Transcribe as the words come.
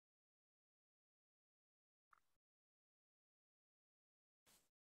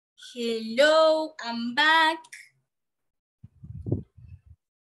Hello, I'm back.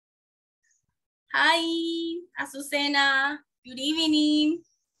 Hi, Azucena. Good evening.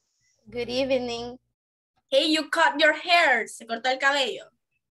 Good evening. Hey, you cut your hair. Se cortó el cabello.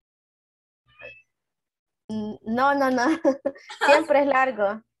 No, no, no. Siempre es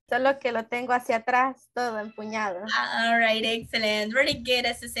largo. Solo que lo tengo hacia atrás, todo empuñado. All right, excellent. Very good,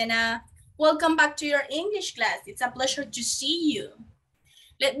 Azucena. Welcome back to your English class. It's a pleasure to see you.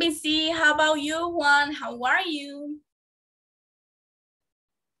 Let me see. How about you, Juan? How are you?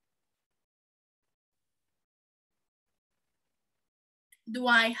 Do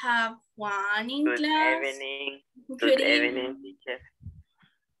I have Juan in Good class? evening. Good Evening, teacher.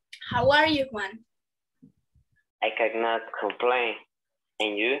 How are you, Juan? I cannot complain.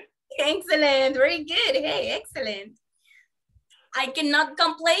 And you? Excellent, very good. Hey, excellent. I cannot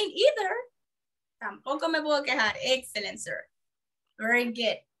complain either. Tampoco me puedo quejar. Excellent, sir. Very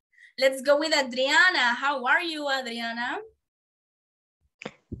good. Let's go with Adriana. How are you, Adriana?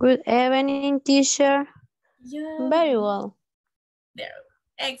 Good evening, teacher. Yeah. Very well. There.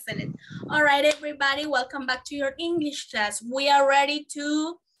 Excellent. All right, everybody, welcome back to your English class. We are ready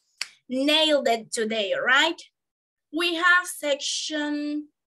to nail it today, right? We have section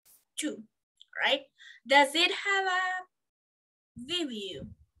 2, right? Does it have a video?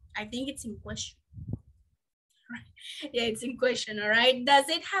 I think it's in question. Right. Yeah, it's in question, all right? Does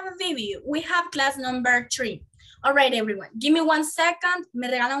it have a video? We have class number 3. All right, everyone, give me 1 second. Me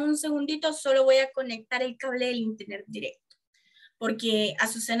regalan un segundito, solo voy a conectar el cable del internet directo. Porque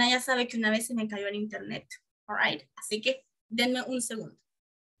Azucena ya sabe que una vez se me cayó el internet, all right? Así que denme un segundo.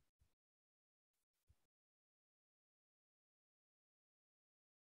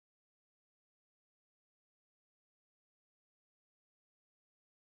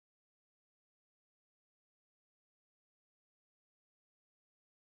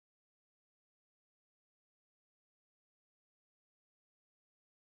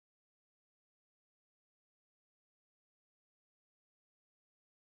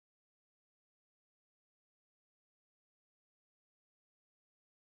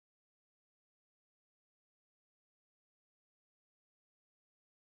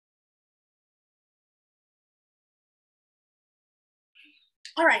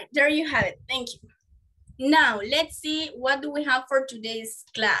 All right, there you have it. Thank you. Now, let's see what do we have for today's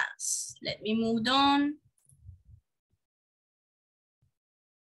class. Let me move on.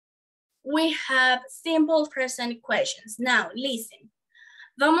 We have simple present questions. Now, listen.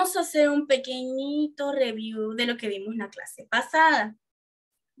 Vamos a hacer un pequeñito review de lo que vimos en la clase pasada.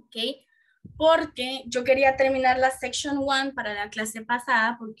 ¿Ok? Porque yo quería terminar la section 1 para la clase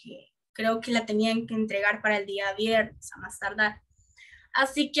pasada porque creo que la tenían que entregar para el día viernes, a más tardar.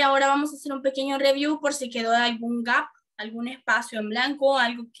 Así que ahora vamos a hacer un pequeño review por si quedó algún gap, algún espacio en blanco,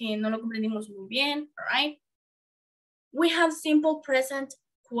 algo que no lo comprendimos muy bien, all right? We have simple present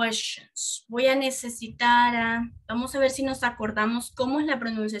questions. Voy a necesitar, vamos a ver si nos acordamos cómo es la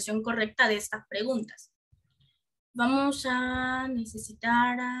pronunciación correcta de estas preguntas. Vamos a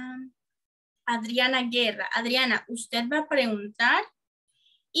necesitar a Adriana Guerra. Adriana, usted va a preguntar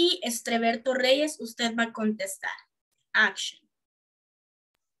y Estreberto Reyes, usted va a contestar. Action.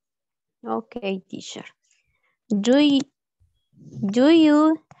 Okay, teacher. Do you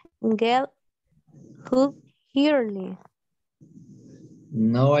get up early?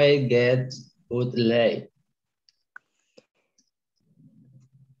 No, I get out late.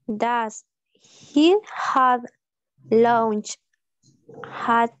 Does he have lunch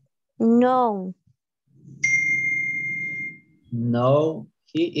at noon? No,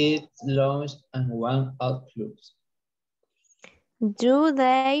 he eats lunch and 1 o'clock. Do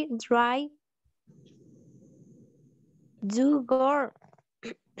they drive? Do go?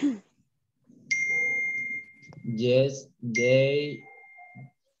 Yes, they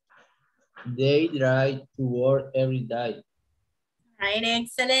drive to work every day. Right,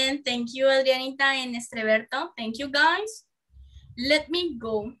 excellent. Thank you, Adrianita and Estreberto. Thank you, guys. Let me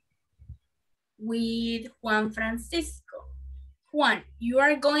go with Juan Francisco. Juan, you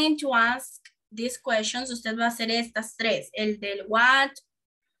are going to ask these questions. Usted va a hacer estas 3. El del what.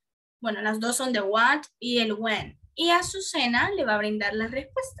 Bueno, las dos son de what y el when. Y Azucena le va a brindar las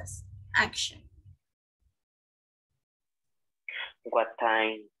respuestas. Action. What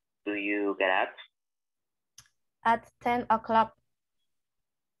time do you get up? At 10 o'clock.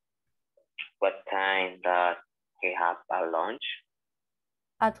 What time does he have a lunch?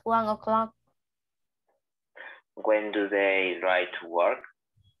 At 1 o'clock. When do they ride to work?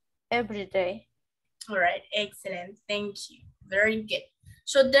 Every day. All right, excellent. Thank you. Very good.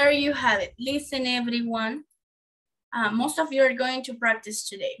 So there you have it. Listen, everyone. Most of you are going to practice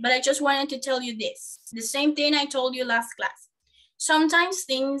today, but I just wanted to tell you this. The same thing I told you last class. Sometimes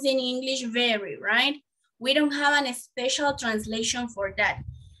things in English vary, right? We don't have a special translation for that.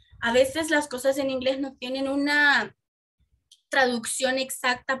 A veces las cosas en inglés no tienen una traducción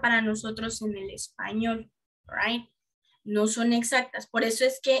exacta para nosotros en el español, right? No son exactas. Por eso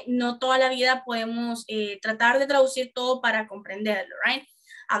es que no toda la vida podemos tratar de traducir todo para comprenderlo, right?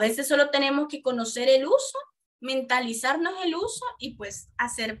 A veces solo tenemos que conocer el uso, mentalizarnos el uso y pues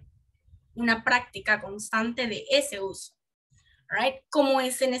hacer una práctica constante de ese uso, right? Como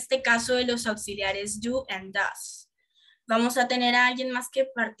es en este caso de los auxiliares do and does. Vamos a tener a alguien más que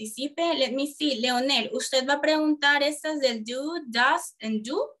participe. Let me see. Leonel, usted va a preguntar estas del do, does, and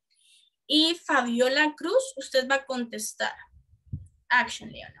do. Y Fabiola Cruz, usted va a contestar. Action,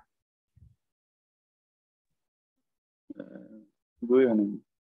 Leonel. Good evening.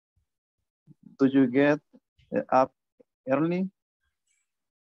 Do you get up early?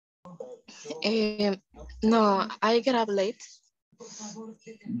 No, I get up late.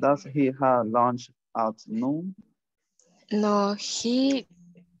 Does he have lunch at noon? No, he...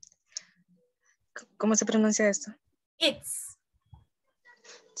 ¿Cómo se pronuncia esto? It's.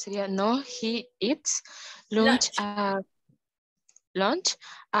 Sería no, he eats lunch at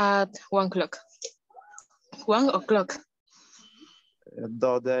 1 o'clock. 1 o'clock.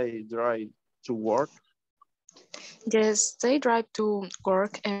 Do they drive to work? Yes, they drive to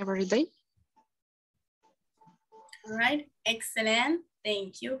work every day. All right, excellent.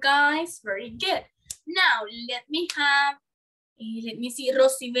 Thank you, guys. Very good. Now, let me see,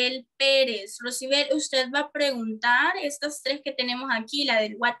 Rosibel Pérez. Rosibel, usted va a preguntar estas tres que tenemos aquí, la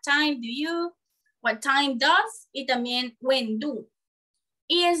del what time do you, what time does, y también when do.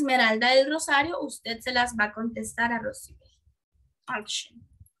 Y Esmeralda del Rosario, usted se las va a contestar a Rosibel. Action.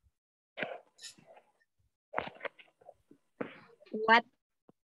 What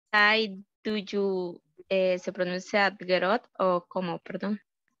time do you, se pronuncia get up o cómo, perdón?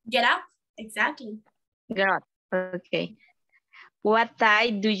 Get up, exactly. Get up, okay. What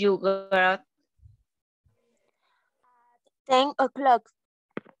time do you get up? 10 o'clock.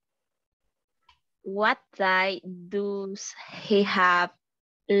 What time does he have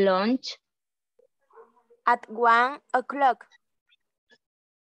lunch? At 1 o'clock.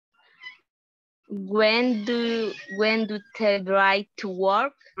 When do they drive to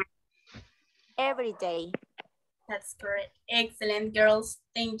work? Every day. That's correct. Excellent, girls.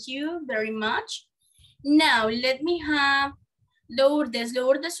 Thank you very much. Now, let me have Lourdes.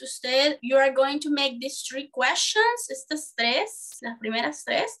 Lourdes, usted, you are going to make these 3 questions. Estas tres, las primeras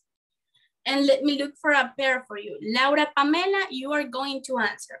tres. And let me look for a pair for you. Laura Pamela, you are going to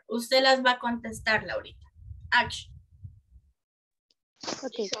answer. Usted las va a contestar, Laurita. Action.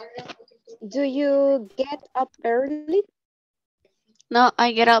 Okay. Do you get up early? No,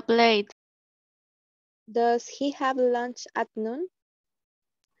 I get up late. Does he have lunch at noon?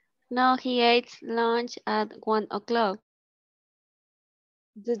 No, he ate lunch at 1 o'clock.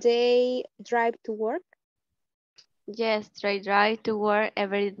 Do they drive to work? Yes, they drive to work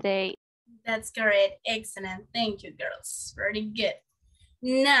every day. That's correct. Excellent. Thank you, girls. Very good.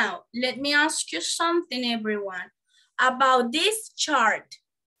 Now, let me ask you something, everyone. About this chart,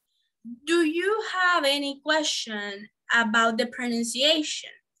 do you have any question about the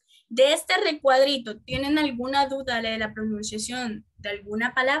pronunciation? De este recuadrito, ¿tienen alguna duda de la pronunciación de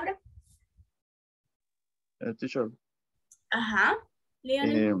alguna palabra? Teacher. Ajá.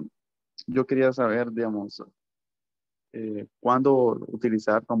 Leonel. Yo quería saber, digamos, cuándo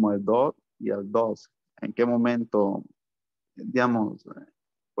utilizar como el do y el dos. ¿En qué momento, digamos,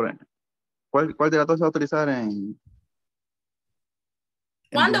 cuál de las dos se va a utilizar en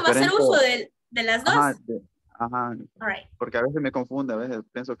 ¿Cuándo va a hacer uso de las dos? Ajá, All right. porque a veces me confunde, a veces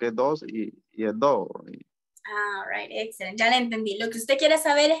pienso que es dos y es do. All right, excelente, ya le entendí. Lo que usted quiere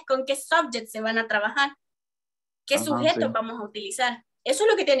saber es con qué subject se van a trabajar, qué sujetos sí. vamos a utilizar. Eso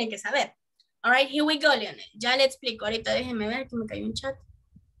es lo que tienen que saber. All right, here we go, Leonel. Ya le explico. Ahorita déjenme ver que me cayó un chat.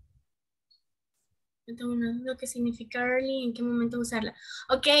 Yo tengo una duda qué significa early, en qué momento usarla.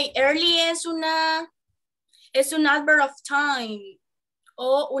 Ok, early es un adverb of time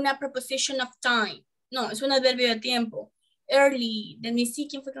o una preposition of time. No, es un adverbio de tiempo. Early, let me see,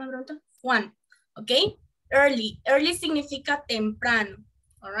 ¿quién fue que me preguntó? Juan, ok. Early, early significa temprano,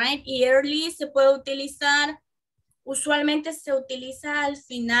 all right. Y early se puede utilizar, usualmente se utiliza al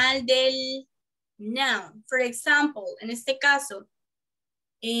final del noun. For example, en este caso,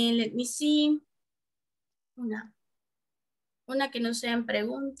 let me see, una que no sea en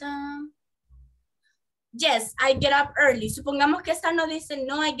pregunta. Yes, I get up early. Supongamos que esta no dice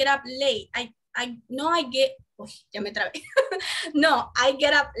no, I get up late. ya me trabé. No, I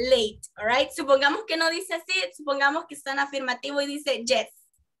get up late, all right? Supongamos que no dice así, supongamos que está en afirmativo y dice yes,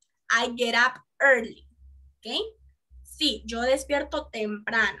 I get up early, ¿ok? Sí, yo despierto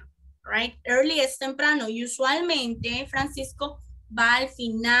temprano, right? Early es temprano y usualmente, Francisco, va al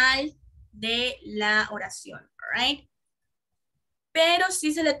final de la oración, right? Pero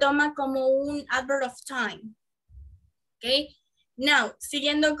sí se le toma como un adverb of time, ¿ok? Now,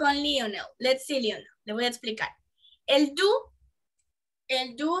 siguiendo con Lionel. Let's see, Lionel. Le voy a explicar. El do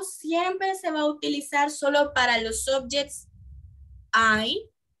siempre se va a utilizar solo para los subjects I,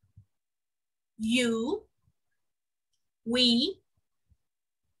 you, we,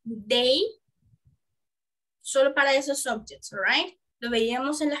 they, solo para esos subjects, right? Lo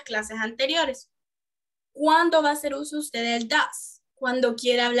veíamos en las clases anteriores. ¿Cuándo va a hacer uso usted del does? Cuando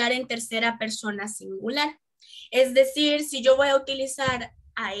quiera hablar en tercera persona singular. Es decir, si yo voy a utilizar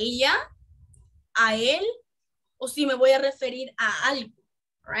a ella, a él, o si me voy a referir a algo,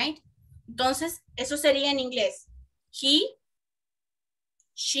 right? Entonces, eso sería en inglés. He,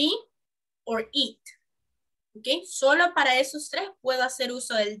 she, or it. ¿Ok? Solo para esos tres puedo hacer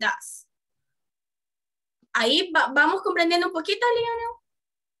uso del does. Ahí vamos comprendiendo un poquito, Lionel.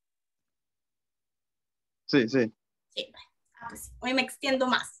 Sí, sí. Sí, pues hoy me extiendo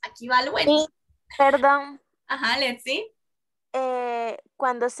más. Aquí va lo bueno. Sí, perdón. Ajá, let's see.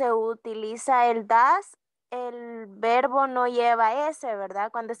 Cuando se utiliza el das, el verbo no lleva S, ¿verdad?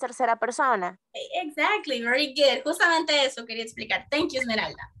 Cuando es tercera persona. Exactly, very good. Justamente eso quería explicar. Thank you,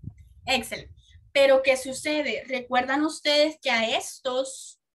 Esmeralda. Excelente. Pero ¿qué sucede? ¿Recuerdan ustedes que a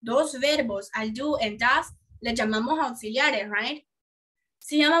estos dos verbos, al do and does, les llamamos auxiliares, right?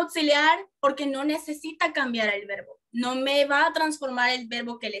 Se llama auxiliar porque no necesita cambiar el verbo. No me va a transformar el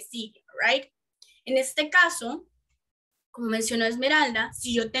verbo que le sigue, right? En este caso, como mencionó Esmeralda,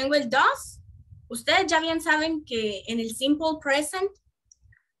 si yo tengo el does, ustedes ya bien saben que en el simple present,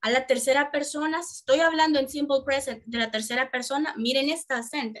 a la tercera persona, si estoy hablando en simple present de la tercera persona, miren esta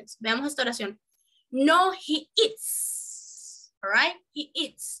sentence, veamos esta oración. No, he eats, all right? He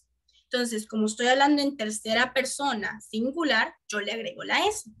eats. Entonces, como estoy hablando en tercera persona singular, yo le agrego la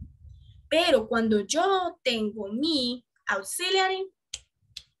S. Pero cuando yo tengo mi auxiliary,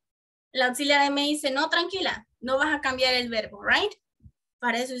 la auxiliary me dice, no, tranquila, no vas a cambiar el verbo, right?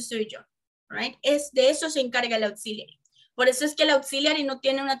 Para eso estoy yo, right? De eso se encarga el auxiliary. Por eso es que el auxiliary no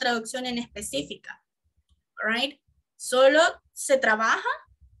tiene una traducción en específica, right? Solo se trabaja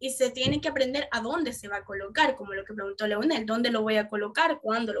y se tiene que aprender a dónde se va a colocar, como lo que preguntó Leonel, dónde lo voy a colocar,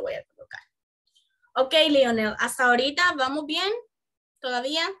 cuándo lo voy a colocar. Ok, Leonel, hasta ahorita, ¿vamos bien?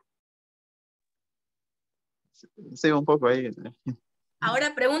 ¿Todavía? Sí, un poco ahí.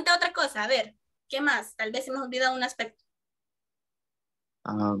 Ahora pregunta otra cosa, a ver, ¿qué más? Tal vez se me ha olvidado un aspecto.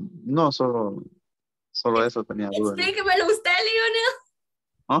 No, solo eso tenía duda. Explíquemelo usted, Leonel.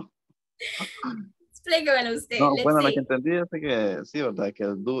 ¿Ah? Explíquemelo usted. No, Let's bueno, lo see. que entendí es que sí, ¿verdad? Que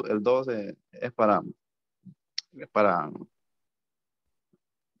el 2 es para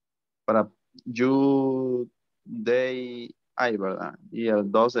you, they, I, ¿verdad? Y el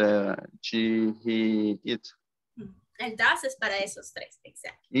 2 es she, he, it. El does es para esos tres,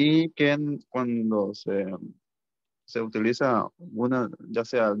 exacto. Y que cuando se utiliza una, ya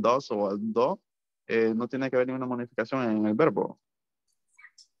sea el 2 o el do, no tiene que haber ninguna modificación en el verbo.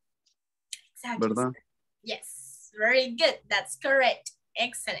 Exacto. ¿Verdad? Yes, very good, that's correct.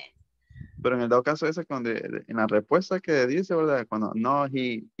 Excellent. Pero en el dado caso ese, cuando en la respuesta que dice, ¿verdad? Cuando no,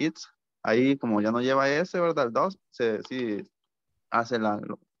 he, it's, ahí como ya no lleva ese, ¿verdad? El 2, sí hace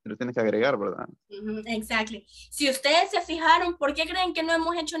lo tiene que agregar, ¿verdad? Exactly. Si ustedes se fijaron, ¿por qué creen que no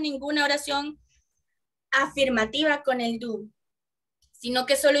hemos hecho ninguna oración afirmativa con el do? Sino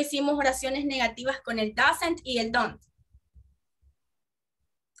que solo hicimos oraciones negativas con el doesn't y el don't.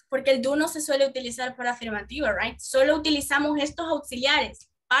 Porque el do no se suele utilizar para afirmativa, right? Solo utilizamos estos auxiliares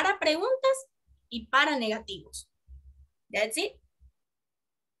para preguntas y para negativos. That's it.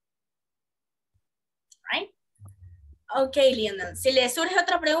 Right? Ok, Lionel. Si le surge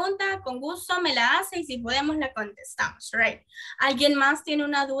otra pregunta, con gusto me la hace y si podemos la contestamos, right? ¿Alguien más tiene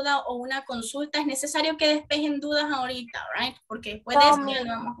una duda o una consulta? Es necesario que despejen dudas ahorita, right? Porque después de esto ya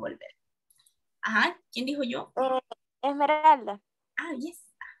no vamos a volver. Ajá, ¿quién dijo yo? Esmeralda. Ah, yes.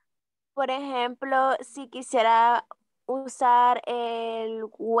 Por ejemplo, si quisiera usar el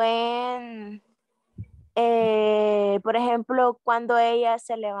when, por ejemplo, cuando ella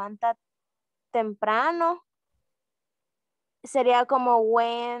se levanta temprano, sería como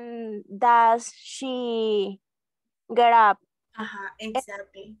when does she get up. Ajá,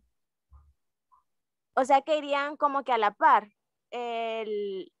 exacto. O sea que irían como que a la par.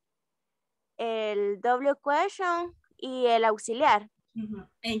 double question y el auxiliar.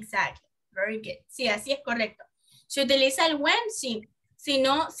 Exactly. Very good. Sí, así es correcto. Se utiliza el when, sí. Si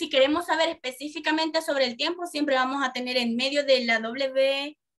no, si queremos saber específicamente sobre el tiempo, siempre vamos a tener en medio de la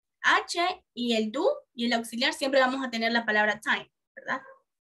WH y el do y el auxiliar, siempre vamos a tener la palabra time, ¿verdad?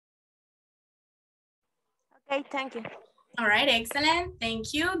 Okay, thank you. All right, excellent.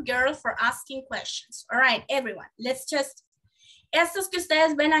 Thank you, girl, for asking questions. All right, everyone, let's just... Estos que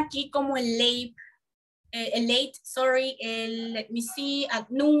ustedes ven aquí como el late, let me see, at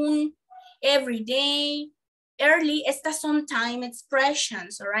noon, every day, early, estas son time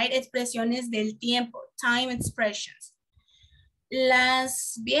expressions, all right? Expresiones del tiempo, time expressions.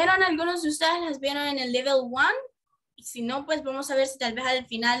 ¿Las vieron algunos de ustedes? ¿Las vieron en el level 1? Y si no, pues vamos a ver si tal vez al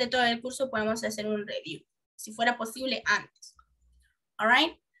final de todo el curso podemos hacer un review. Si fuera posible antes. All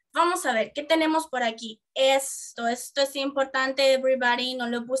right? Vamos a ver, ¿qué tenemos por aquí? Esto es importante, everybody. No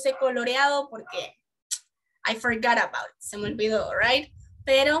lo puse coloreado porque I forgot about it. Se me olvidó, all right?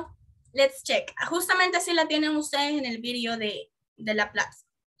 Pero, let's check. Justamente así la tienen ustedes en el video de la plataforma.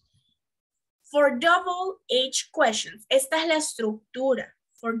 For double H questions. Esta es la estructura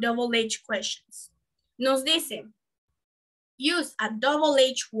for double H questions. Nos dice, use a double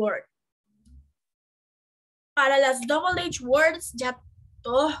H word. Para las double H words ya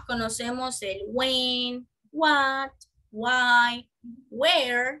todos conocemos el when, what, why,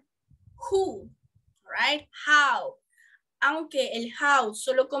 where, who, right? How. Aunque el how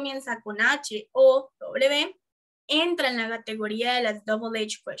solo comienza con H o W, entra en la categoría de las double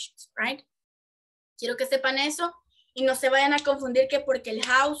H questions, right? Quiero que sepan eso y no se vayan a confundir que porque el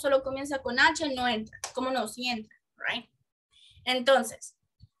how solo comienza con H no entra. ¿Cómo no? Sí entra, right? Entonces,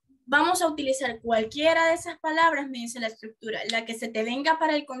 vamos a utilizar cualquiera de esas palabras, me dice la estructura, la que se te venga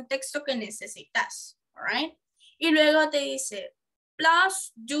para el contexto que necesitas, alright? Y luego te dice,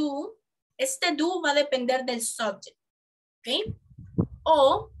 plus do, este do va a depender del subject, ¿ok?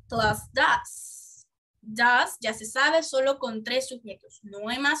 O plus does. Does, ya se sabe, solo con 3 sujetos, no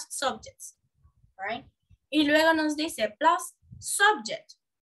hay más subjects, alright? Y luego nos dice, plus subject.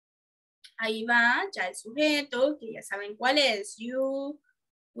 Ahí va ya el sujeto, que ya saben cuál es, you,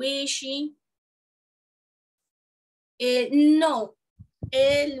 we, she. No.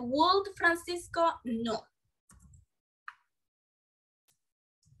 El would, Francisco, no.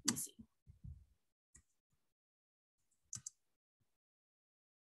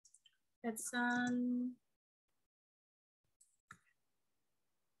 That's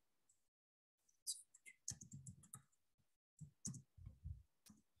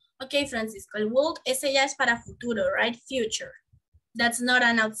Ok, Francisco, el would, ese ya es para futuro, right? Future. That's not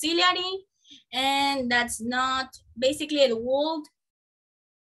an auxiliary, and that's not, basically el would,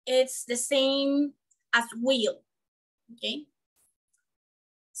 it's the same as will, okay?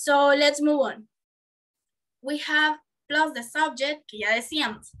 So let's move on. We have plus the subject, que ya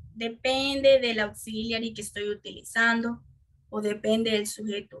decíamos, depende del auxiliary que estoy utilizando o depende del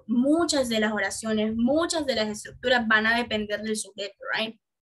sujeto. Muchas de las oraciones, muchas de las estructuras van a depender del sujeto, right?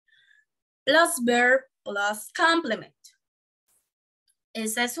 Plus verb, plus complement.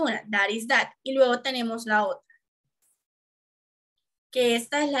 Esa es una, that is that. Y luego tenemos la otra. Que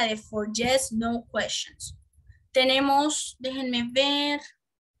esta es la de for yes, no questions. Tenemos, déjenme ver.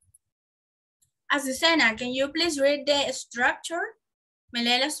 Azucena, can you please read the structure? ¿Me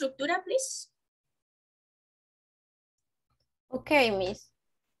lee la estructura, please? Okay, miss.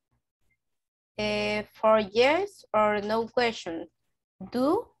 For yes or no question,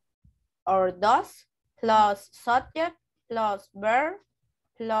 do or does plus subject plus verb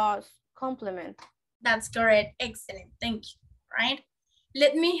plus complement. That's correct. Excellent. Thank you. Right.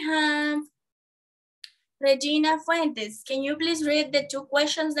 Let me have Regina Fuentes. Can you please read the 2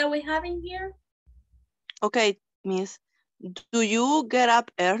 questions that we have in here? Okay, miss. Do you get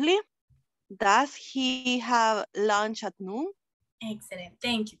up early? Does he have lunch at noon? Excellent.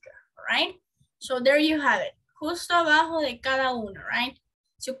 Thank you, girl. All right. So there you have it. Justo abajo de cada uno, right?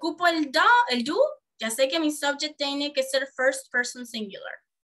 Si ocupo el do, ya sé que mi subject tiene que ser first person singular.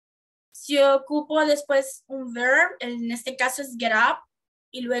 Si ocupo después un verb, en este caso es get up,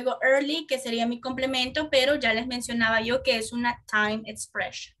 y luego early, que sería mi complemento, pero ya les mencionaba yo que es una time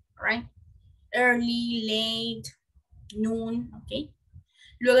expression, right? Early, late, noon, ok.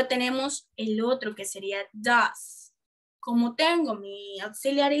 Luego tenemos el otro que sería does. Como tengo mi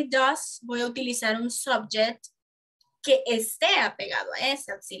auxiliary does, voy a utilizar un subject que esté apegado a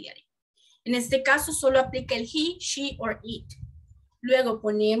ese auxiliary. En este caso solo aplica el he, she or it. Luego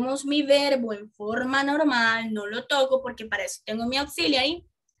ponemos mi verbo en forma normal, no lo toco porque para eso tengo mi auxiliary.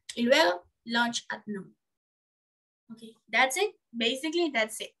 Y luego lunch at noon. Okay, that's it. Basically,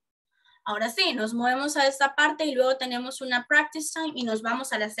 that's it. Ahora sí, nos movemos a esta parte y luego tenemos una practice time y nos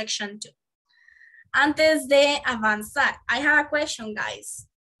vamos a la section 2. Antes de avanzar, I have a question, guys.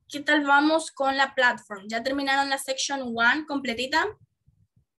 ¿Qué tal vamos con la platform? ¿Ya terminaron la section 1 completita?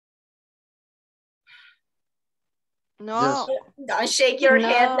 No. Yes. Don't shake your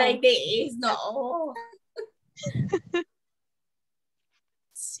head No. like this. No.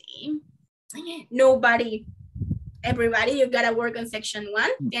 Sí. Nobody. Everybody, you gotta work on section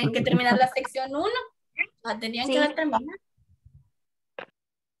 1. Tienen que terminar la sección 1. La tenían que haber terminado.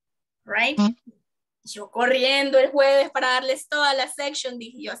 Right? Yo corriendo el jueves para darles toda la section.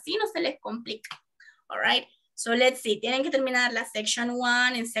 Dije yo, así no se les complica. All right? So let's see. Tienen que terminar la section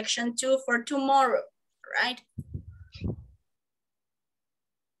 1 and section 2 for tomorrow. Right?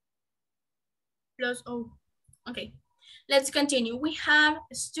 Plus, oh, okay. Let's continue. We have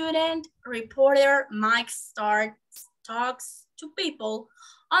a student, reporter, Mike talks to people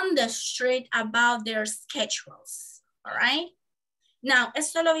on the street about their schedules. All right? Now,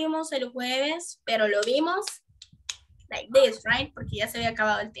 esto lo vimos el jueves, pero lo vimos like this, right? Porque ya se había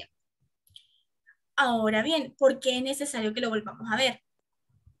acabado el tiempo. Ahora bien, ¿por qué es necesario que lo volvamos a ver?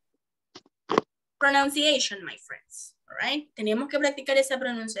 Pronunciation, my friends. All right? Tenemos que practicar esa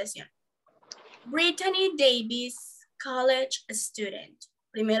pronunciación. Brittany Davis, college student.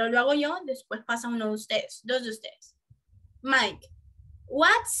 Primero lo hago yo, después pasa uno de ustedes, dos de ustedes. Mike,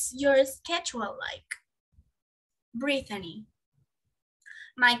 what's your schedule like? Brittany.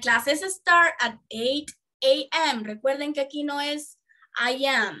 My classes start at 8 a.m. Recuerden que aquí no es I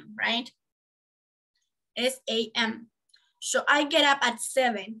am, right? Es a.m. So I get up at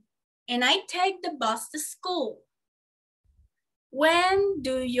 7 and I take the bus to school. When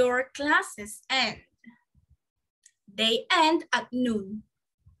do your classes end? They end at noon.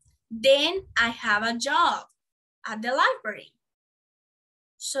 Then I have a job at the library.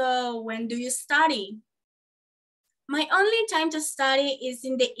 So when do you study? My only time to study is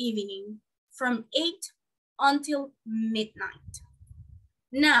in the evening from 8 until midnight.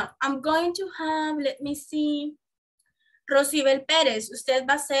 Now, I'm going to have, let me see, Rosibel Pérez, usted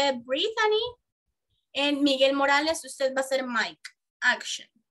va a ser Brittany, and Miguel Morales, usted va a ser Mike. Action.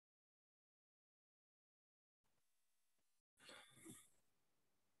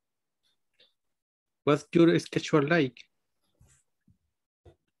 What's your schedule like?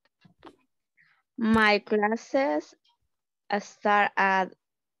 My classes start at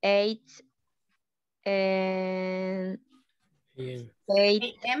 8 and 8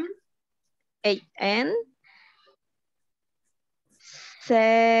 a.m. So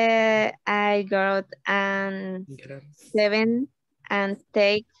I got 7 and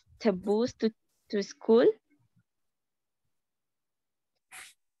take the bus to school.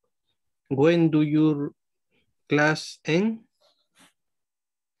 When do your class end?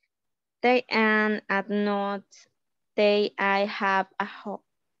 They end at night. I have a hop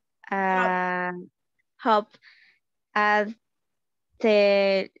at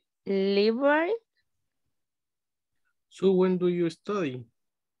the library. So when do you study?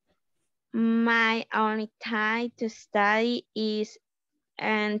 My only time to study is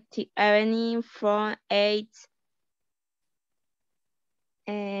in the evening from 8.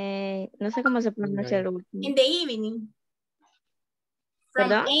 No sé cómo se pronuncia el último. In the evening. From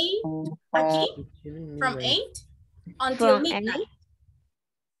 ¿Perdón? 8, aquí, from 8 until midnight.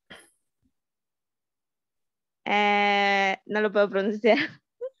 No lo puedo pronunciar.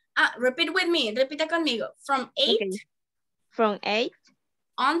 Repeat with me, repita conmigo. From 8. Okay. From 8.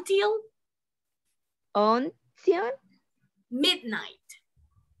 Until. Midnight.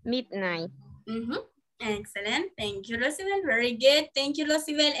 Midnight. Excellent. Thank you, Rosibel. Very good. Thank you,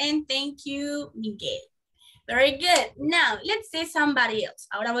 Rosibel. And thank you, Miguel. Very good. Now, let's see somebody else.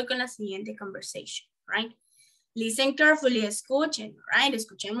 Ahora voy con la siguiente conversation, right? Listen carefully, escuchen, right?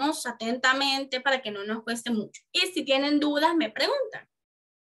 Escuchemos atentamente para que no nos cueste mucho. Y si tienen dudas, me preguntan.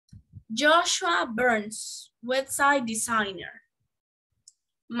 Joshua Burns, website designer.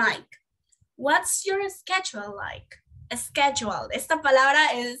 Mike, what's your schedule like? Schedule. Esta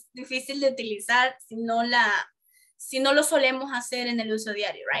palabra es difícil de utilizar si no lo solemos hacer en el uso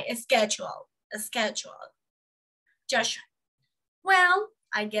diario, right? Schedule. Joshua. Well,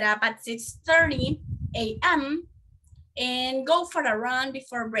 I get up at 6:30 a.m. and go for a run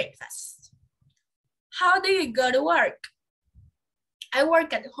before breakfast. How do you go to work? I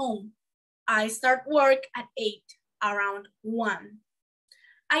work at home. I start work at 8, around 1.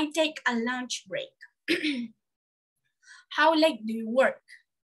 I take a lunch break. How late do you work?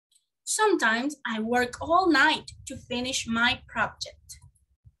 Sometimes I work all night to finish my project.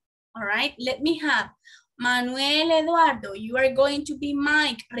 All right, let me have Manuel Eduardo, you are going to be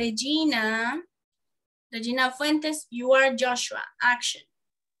Mike. Regina Fuentes, you are Joshua. Action.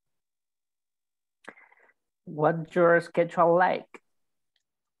 What's your schedule like?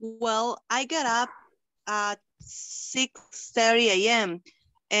 Well, I get up at 6:30 a.m.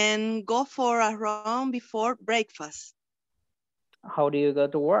 and go for a run before breakfast. How do you go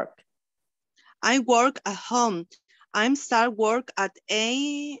to work? I work at home. I start work at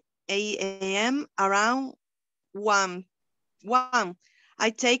 8 a.m. around 1. I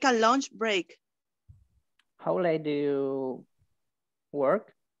take a lunch break. How late do you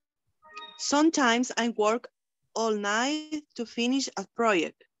work? Sometimes I work all night to finish a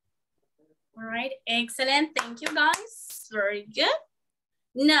project. All right, excellent. Thank you, guys. Very good.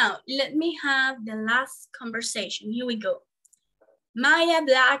 Now, let me have the last conversation. Here we go. Maya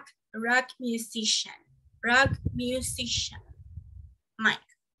Black, rock musician. Rock musician. Mike,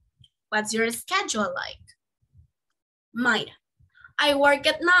 what's your schedule like? Maya, I work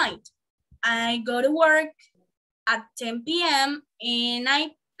at night. I go to work at 10 p.m. and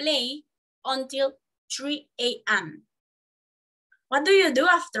I play until 3 a.m. What do you do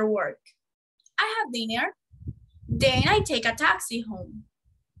after work? I have dinner. Then I take a taxi home.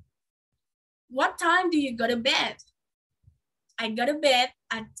 What time do you go to bed? I go to bed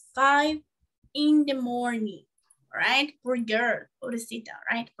at 5 in the morning. All right, poor girl, pobrecita,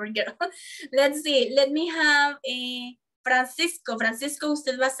 right, poor girl. Let's see, let me have a Francisco. Francisco,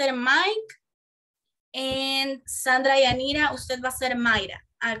 usted va a ser Mike. And Sandra y Anira, usted va a ser Mayra.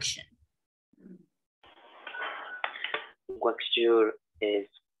 Action. What's your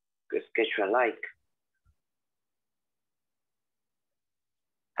schedule like?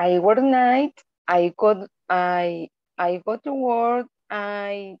 I work night. I go to work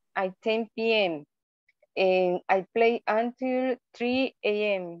at 10 p.m. and I play until 3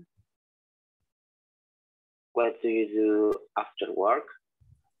 a.m. What do you do after work?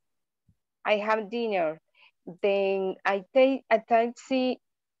 I have dinner. Then I take a taxi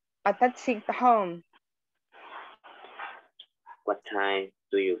home. What time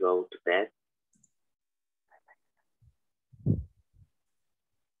do you go to bed?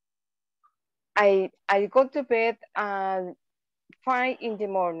 I go to bed at 5 in the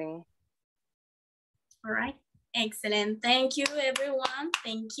morning. All right, excellent. Thank you, everyone.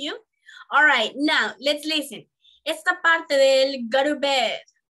 Thank you. All right, now let's listen. Esta parte del go to bed,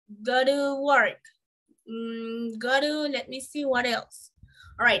 go to work, go to, let me see what else.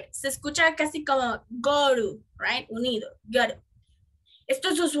 All right, se escucha casi como go to, right? Unido, go to. Esto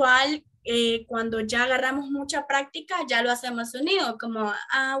es usual cuando ya agarramos mucha práctica, ya lo hacemos unido, como,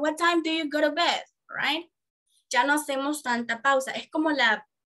 what time do you go to bed, right? Ya no hacemos tanta pausa. Es como la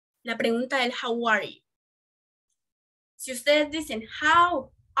pregunta del how are you. Si ustedes dicen,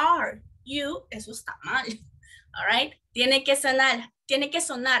 how are you, eso está mal, all right? Tiene que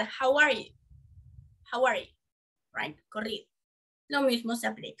sonar, how are you? How are you? Right? Corrido. Lo mismo se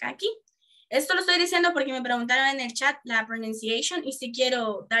aplica aquí. Esto lo estoy diciendo porque me preguntaron en el chat la pronunciation y si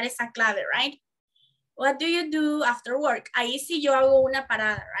quiero dar esa clave, right? What do you do after work? Ahí sí yo hago una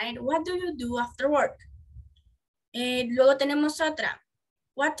parada, right? What do you do after work? Luego tenemos otra.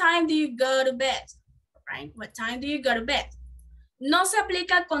 What time do you go to bed? Right? What time do you go to bed? No se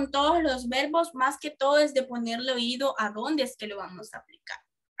aplica con todos los verbos, más que todo es de ponerle oído a dónde es que lo vamos a aplicar,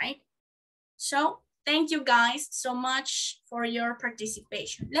 right? So, thank you guys so much for your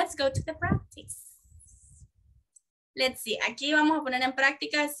participation. Let's go to the practice. Let's see, aquí vamos a poner en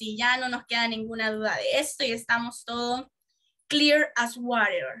práctica si ya no nos queda ninguna duda de esto y estamos todo clear as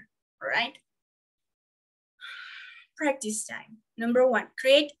water, all right? Practice time. Number 1,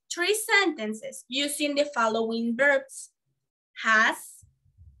 create 3 sentences using the following verbs. Has,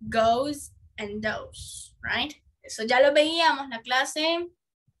 goes, and does, right? Eso ya lo veíamos la clase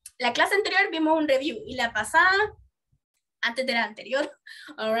anterior vimos un review y la pasada, antes de la anterior,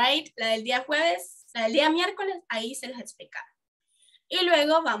 all right, la del día jueves, la del día miércoles, ahí se los explicaba. Y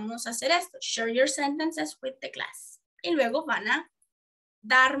luego vamos a hacer esto, share your sentences with the class. Y luego van a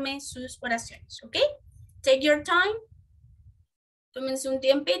darme sus oraciones, ¿ok? Take your time. Tómense un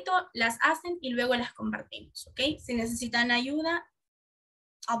tiempito, las hacen y luego las compartimos, ¿ok? Si necesitan ayuda,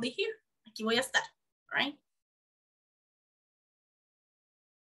 I'll be here. Aquí voy a estar, all right?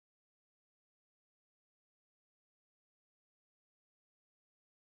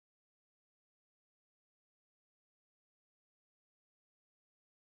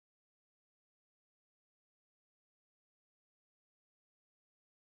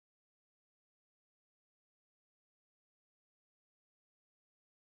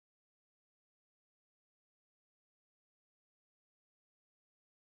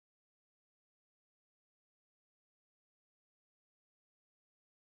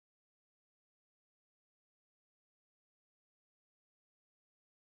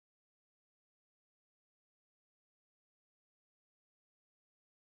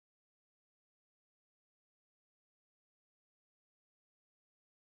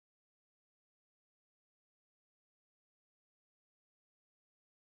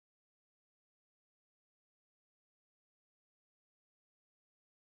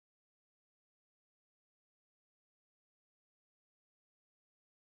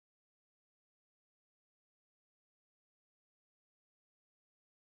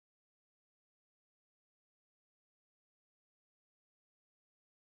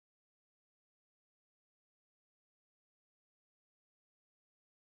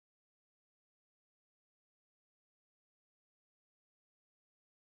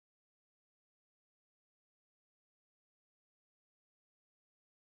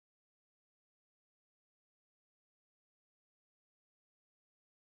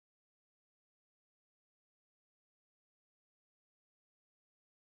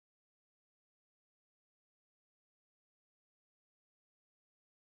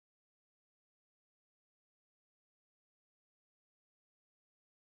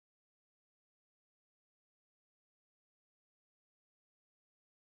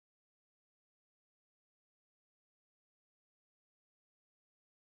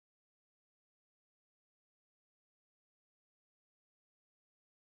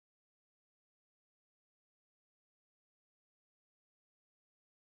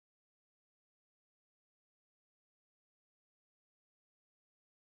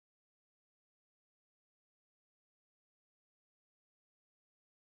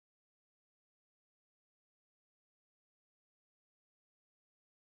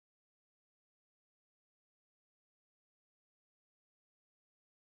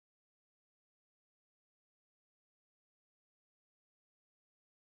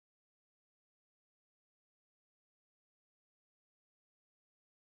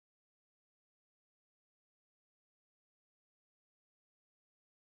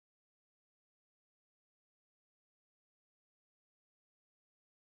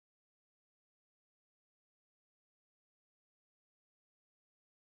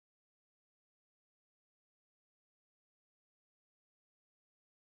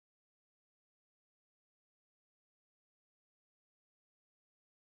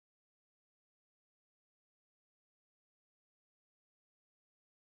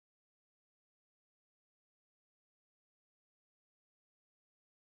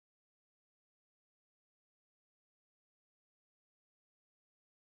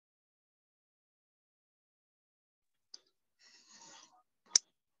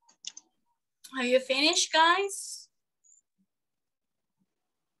 Have you finished, guys?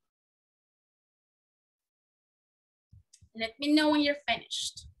 Let me know when you're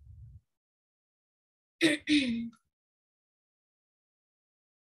finished.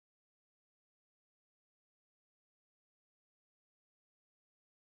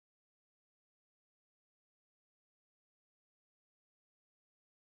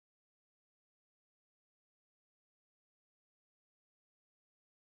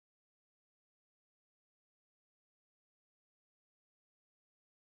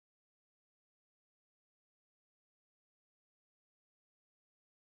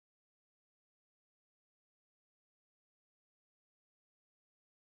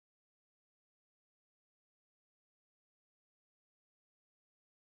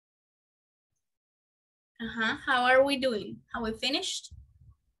 How are we doing? Have we finished?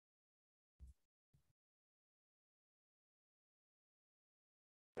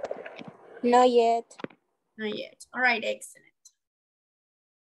 Not yet. Not yet. All right, excellent.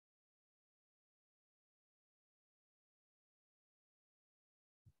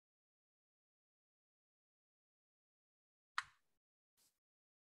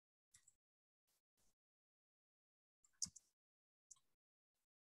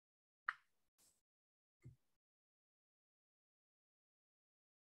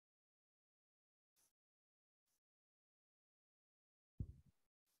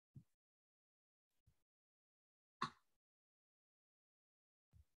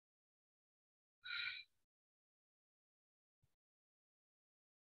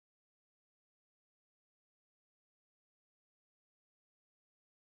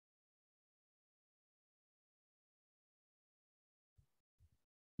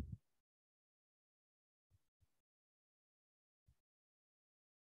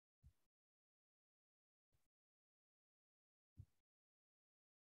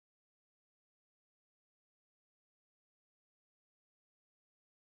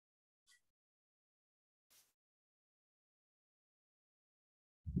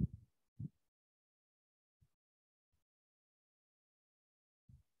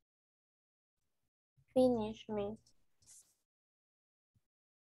 Finish, Miss.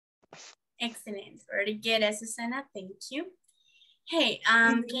 Excellent. Very good, Azucena. Thank you. Hey,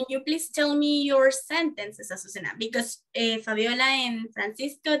 can you please tell me your sentences, Azucena? Because Fabiola and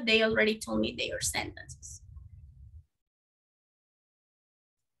Francisco, they already told me their sentences.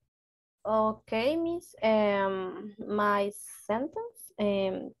 Okay, Miss. My sentence,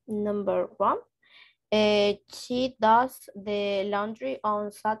 number 1. She does the laundry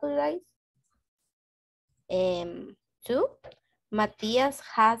on Saturdays. 2. Matthias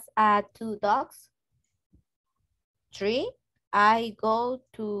has 2 dogs. 3. I go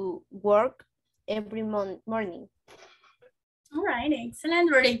to work every morning. All right, excellent,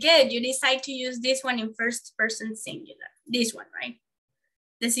 very good. You decide to use this one in first person singular. This one, right?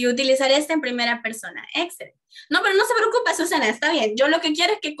 Decidí utilizar esta en primera persona. Excellent. No, pero no se preocupe, Susana, está bien. Yo lo que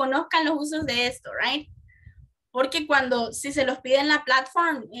quiero es que conozcan los usos de esto, right? Porque si se los pide en la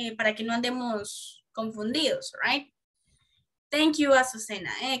platform, para que no andemos confundidos, right? Thank you,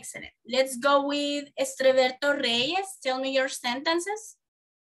 Azucena. Excellent. Let's go with Estreberto Reyes. Tell me your sentences.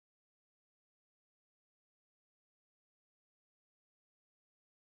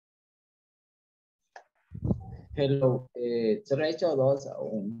 Hello, Treasure does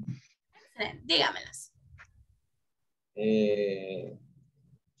Excellent. Dígamelas.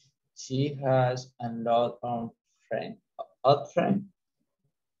 She has a lot of friends.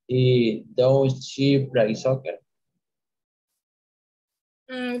 Does she play soccer?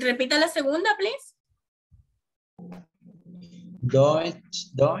 Repita la segunda, please.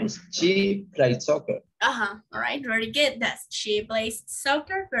 Does she play soccer? All right, very good. Does she plays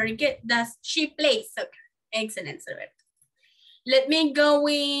soccer? Very good. Does she play soccer? Excellent, Roberto. Let me go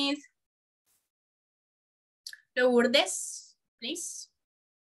with Lourdes, please.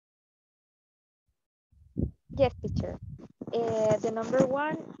 Yes, teacher. The number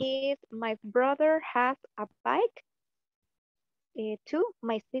 1 is my brother has a bike. 2,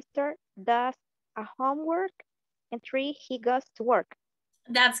 my sister does a homework. And 3, he goes to work.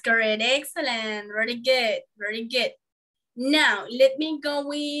 That's correct. Excellent. Very good. Very good. Now, let me go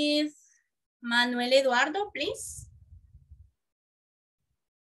with Manuel Eduardo, please.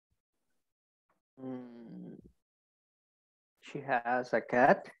 She has a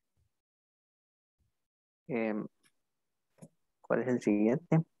cat. ¿Cuál es el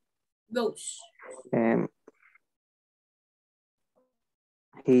siguiente? Goes.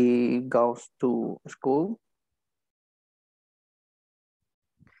 He goes to school.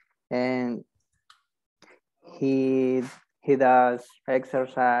 And he He does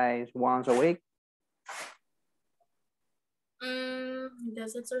exercise once a week. He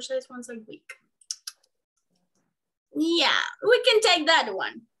does exercise once a week. Yeah, we can take that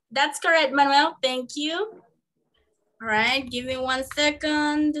one. That's correct, Manuel. Thank you. All right, give me 1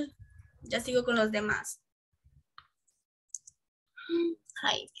 second. Ya sigo con los demás.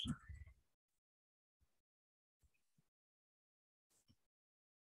 Hi.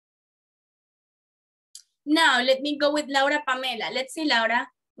 Now, let me go with Laura Pamela. Let's see, Laura,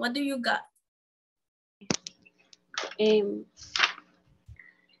 what do you got? He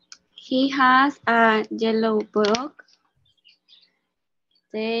has a yellow book.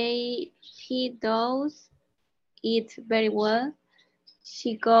 He does it very well.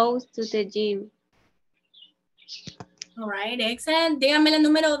 She goes to the gym. All right, excellent. Dígame la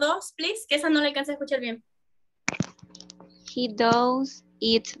número 2, please, que esa no le alcancé a escuchar bien. He does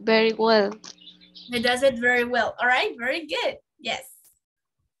it very well. He does it very well. All right, very good. Yes,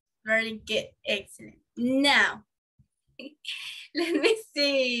 very good. Excellent. Now, let me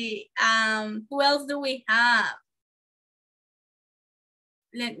see. Who else do we have?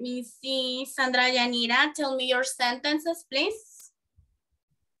 Let me see. Sandra Yanira, tell me your sentences, please.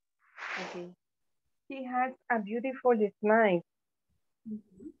 Okay. He has a beautiful smile.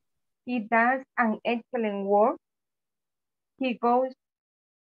 He does an excellent work. He goes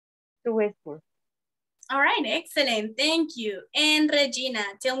to school. All right, excellent. Thank you. And Regina,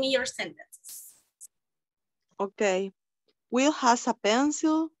 tell me your sentences. Okay. Will has a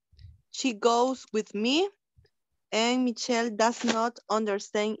pencil. She goes with me. And Michelle does not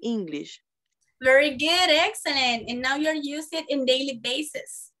understand English. Very good, excellent. And now you're using it in daily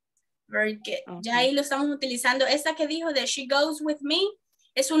basis. Very good. Okay. Ya ahí lo estamos utilizando. Esa que dijo de she goes with me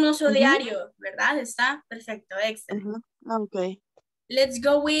es un uso diario, ¿verdad? Está perfecto, excellent. Okay. Let's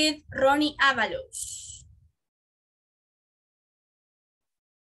go with Ronnie Avalos.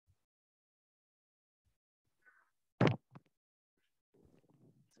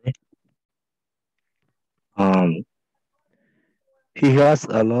 He has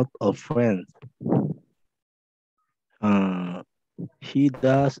a lot of friends. He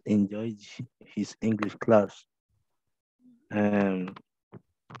does enjoy his English class.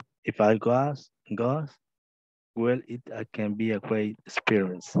 If I goes, well, it can be a great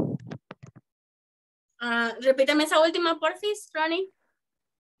experience. Repítame esa última, porfis, Ronnie.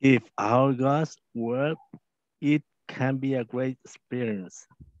 If our goes well, it can be a great experience.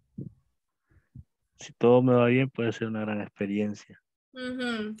 Si todo me va bien, puede ser una gran experiencia.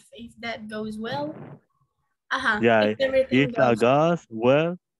 If that goes well. Ajá. Yeah, if goes goes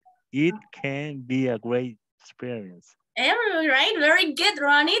well, it can be a great experience. Right, very good,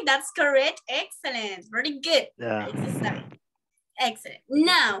 Ronnie. That's correct. Excellent. Very good. Yeah. Excellent.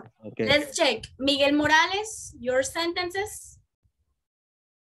 Now, okay. Let's check. Miguel Morales, your sentences.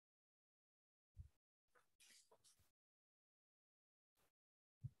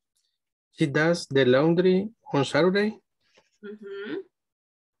 She does the laundry on Saturday.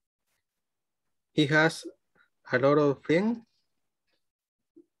 He has a lot of friends.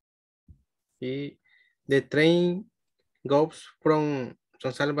 The train goes from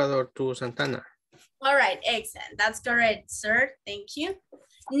San Salvador to Santana. All right, excellent. That's correct, sir. Thank you.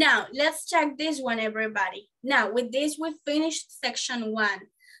 Now, let's check this one, everybody. Now, with this, we finished section 1.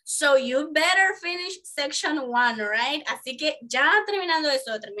 So you better finish section 1, all right? Así que ya terminando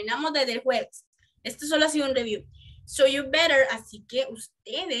eso, terminamos desde el jueves. Esto solo ha sido un review. So you better, así que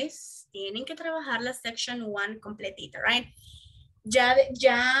ustedes tienen que trabajar la section 1 completita, right? Ya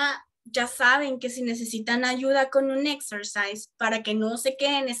saben que si necesitan ayuda con un exercise para que no se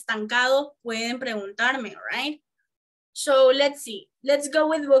queden estancados, pueden preguntarme, all right? So let's see. Let's go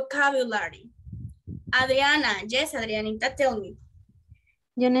with vocabulary. Adriana, yes, Adrianita, tell me.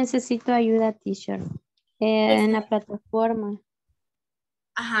 Yo necesito ayuda, teacher, en la plataforma.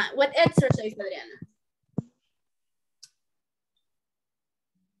 Ajá, what exercise, Adriana?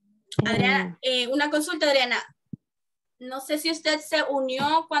 Adriana, una consulta, Adriana. No sé si usted se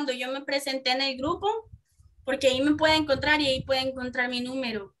unió cuando yo me presenté en el grupo, porque ahí me puede encontrar y ahí puede encontrar mi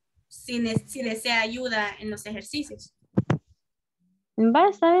número si desea ayuda en los ejercicios. Va,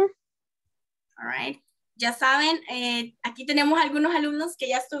 está bien. All right. Ya saben, aquí tenemos algunos alumnos que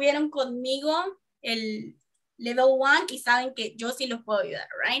ya estuvieron conmigo el level 1 y saben que yo sí los puedo ayudar,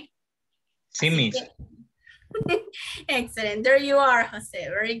 right? Sí, Miss. Excellent. There you are, José.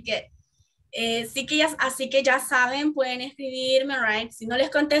 Very good. Así que ya saben, pueden escribirme, right? Si no les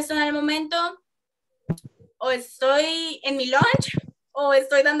contesto en el momento, o estoy en mi lunch, o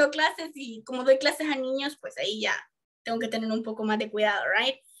estoy dando clases, y como doy clases a niños, pues ahí ya tengo que tener un poco más de cuidado,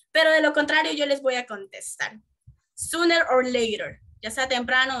 right? Pero de lo contrario, yo les voy a contestar. Sooner or later. Ya sea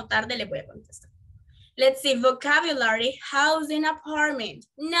temprano o tarde, le voy a contestar. Let's see, vocabulary, housing, apartment.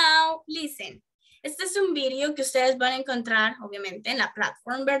 Now, listen. Este es un video que ustedes van a encontrar, obviamente, en la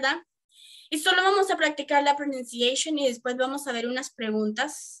platform, ¿verdad? Y solo vamos a practicar la pronunciation y después vamos a ver unas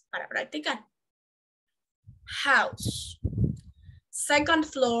preguntas para practicar. House. Second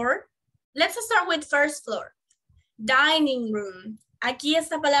floor. Let's start with first floor. Dining room. Aquí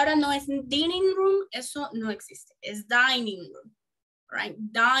esta palabra no es dining room, eso no existe. Es dining room, right?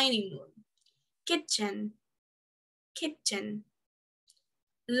 Dining room. Kitchen. Kitchen.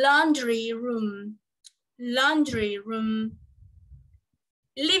 Laundry room. Laundry room.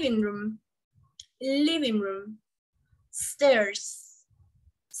 Living room. Living room. Stairs.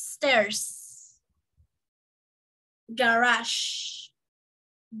 Stairs. Garage.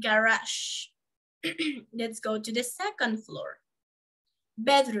 Garage. Let's go to the second floor.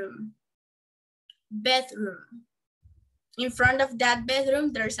 Bedroom. Bedroom. In front of that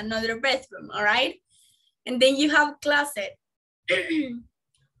bedroom, there's another bedroom, all right? And then you have closet.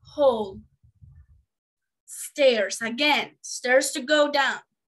 Hall. Stairs, again, stairs to go down.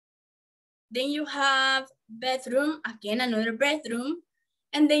 Then you have bedroom, again, another bedroom.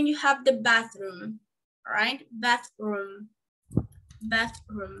 And then you have the bathroom, all right? Bathroom,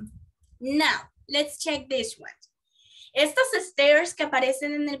 bathroom. Now, let's check this one. Estas stairs que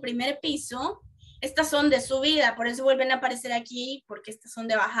aparecen en el primer piso, estas son de subida, por eso vuelven a aparecer aquí, porque estas son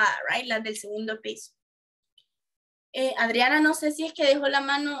de bajada, right? Las del segundo piso. Adriana, no sé si es que dejó la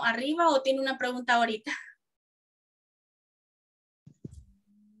mano arriba o tiene una pregunta ahorita.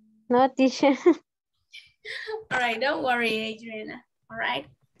 No, teacher. All right, don't worry, Adriana. All right.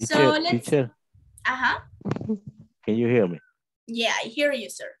 Teacher, So let's... teacher, can you hear me? Yeah, I hear you,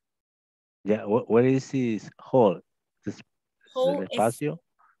 sir. Yeah, what is this hall? This Hall el espacio?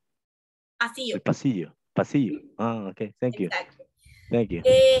 Pasillo. El pasillo. Pasillo. Ah, okay, thank you. Exactly. Thank you.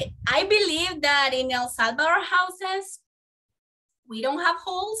 I believe that in El Salvador houses, we don't have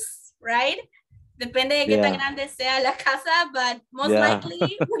halls, right? Depende de qué tan grande sea la casa, but most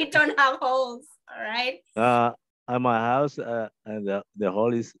likely we don't have halls, all right? At my house, and the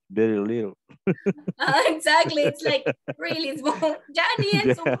hall is very little. Exactly, it's like really small. Ya ni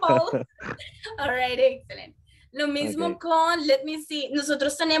es un hall. All right, excellent. Lo mismo con, let me see,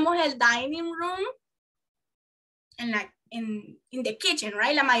 nosotros tenemos el dining room in the kitchen,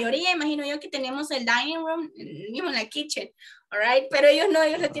 right? La mayoría, imagino yo que tenemos el dining room mismo en la kitchen, all right? Pero ellos no,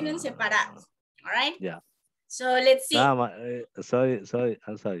 ellos lo tienen separados, all right? Yeah. So let's see. Sorry,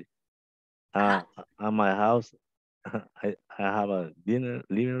 I'm sorry. At my house, I have a living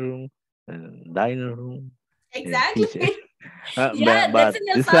room and dining room. Exactly. Yeah, but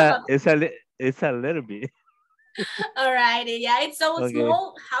it's a little bit. All right, yeah, it's so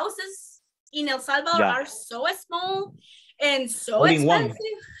small. Houses in El Salvador are so small and so expensive.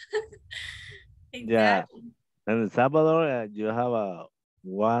 Exactly. Yeah, in El Salvador, you have a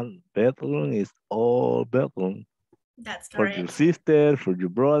one bedroom, is all bedroom. That's For correct. your sister, for your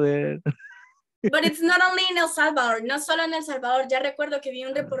brother. But it's not only in El Salvador, no solo en El Salvador. Ya recuerdo que vi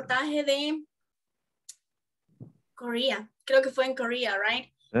un reportaje de Korea. Creo que fue en Korea,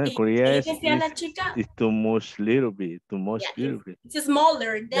 right? Korea is too much little bit, It's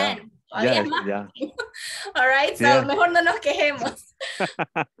smaller than. Yeah. All right, so mejor no nos quejemos.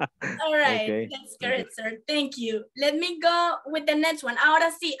 All right, that's correct, sir. Thank you. Let me go with the next one.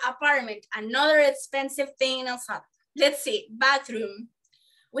 Ahora sí, apartment, another expensive thing in El Salvador. Let's see, bathroom.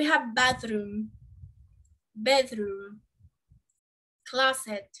 We have bathroom, bedroom,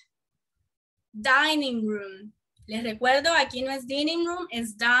 closet, dining room. Les recuerdo, aquí no es dining room,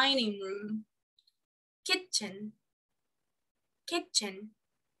 es dining room. Kitchen, kitchen.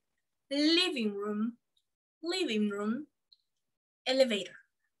 Living room, elevator,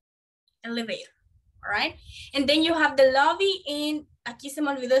 all right? And then you have the lobby in, aquí se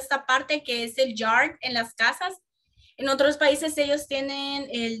me olvidó esta parte que es el yard en las casas. En otros países ellos tienen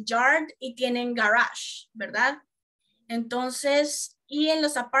el yard y tienen garage, ¿verdad? Entonces, y en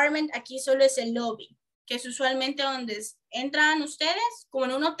los apartments aquí solo es el lobby, que es usualmente donde entran ustedes, como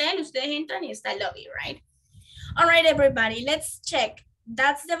en un hotel, ustedes entran y está el lobby, right? All right, everybody, let's check.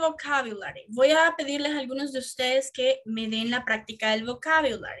 That's the vocabulary. Voy a pedirles a algunos de ustedes que me den la práctica del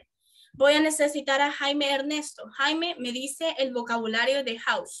vocabulary. Voy a necesitar a Jaime Ernesto. Jaime, me dice el vocabulario de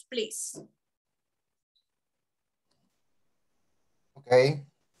house, please. Okay.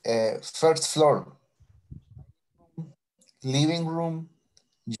 First floor. Living room,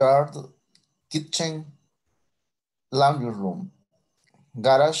 yard, kitchen, laundry room,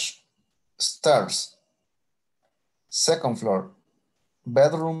 garage, stairs. Second floor.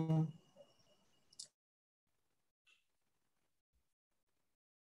 Bedroom,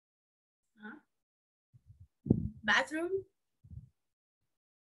 Bathroom.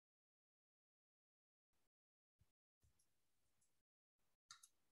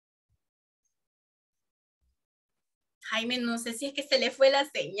 Jaime, no sé si es que se le fue la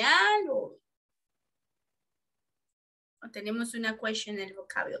señal o tenemos una question en el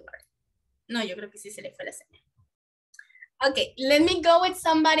vocabulary. No, yo creo que sí se le fue la señal. Okay, let me go with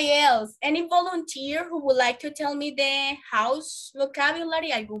somebody else. Any volunteer who would like to tell me the house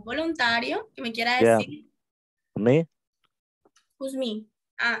vocabulary? ¿Algún voluntario que me quiera decir? Me? Who's me?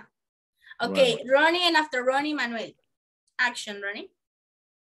 Ah. Okay, right. Ronnie, and after Ronnie, Manuel. Action, Ronnie.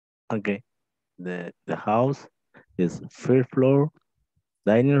 Okay. The house is first floor,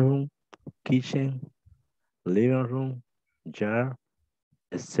 dining room, kitchen, living room, yard,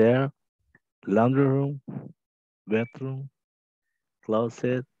 stair, laundry room, bedroom,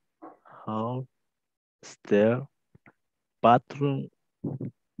 closet, hall, stair, bathroom,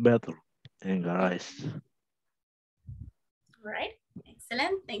 bedroom, and garage. All right,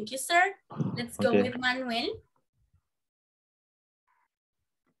 excellent. Thank you, sir. Let's go with Manuel.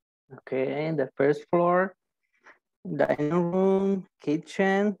 Okay, the first floor, dining room,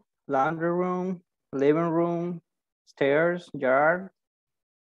 kitchen, laundry room, living room, stairs, yard.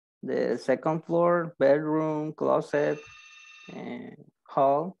 The second floor, bedroom, closet, and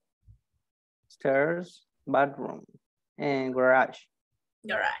hall, stairs, bathroom, and garage.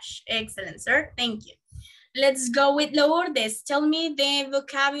 Garage. Excellent, sir. Thank you. Let's go with Lourdes. Tell me the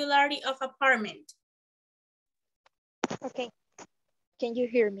vocabulary of apartment. Okay. Can you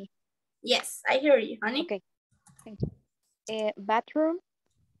hear me? Yes, I hear you, honey. Okay. Thank you. Bathroom,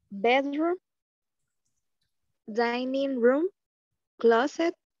 bedroom, dining room,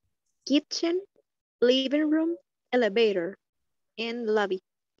 closet, kitchen, living room, elevator, and lobby.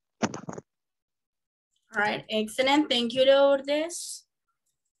 All right, excellent. Thank you, Lourdes.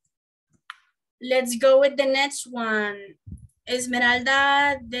 Let's go with the next one.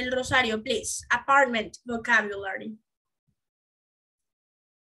 Esmeralda del Rosario, please. Apartment vocabulary.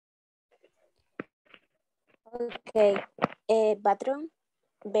 Okay. Bathroom,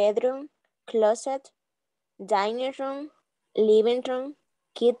 bedroom, closet, dining room, living room,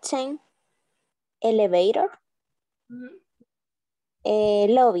 kitchen, elevator,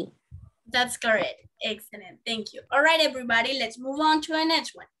 lobby. That's correct. Excellent. Thank you. All right, everybody, let's move on to the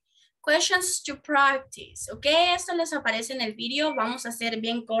next one. Questions to practice. Ok, esto les aparece en el video. Vamos a ser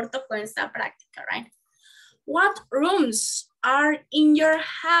bien cortos con esta práctica, right? What rooms are in your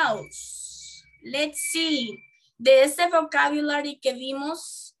house? Let's see. De este vocabulary que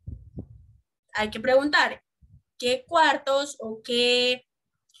vimos, hay que preguntar qué cuartos o qué,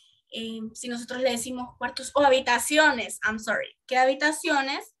 si nosotros le decimos cuartos o habitaciones, I'm sorry, qué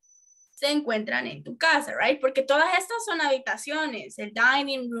habitaciones se encuentran en tu casa, right? Porque todas estas son habitaciones, el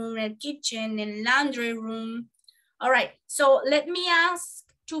dining room, el kitchen, el laundry room. All right, so let me ask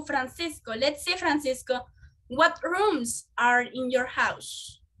to Francisco. Let's see, Francisco, what rooms are in your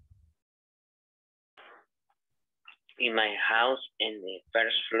house? In my house, in the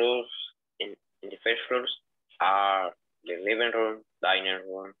first floors, in the first floors are the living room, dining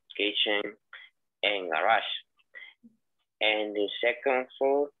room, kitchen, and garage. And the second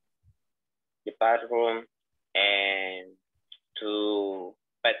floor, the bathroom, and 2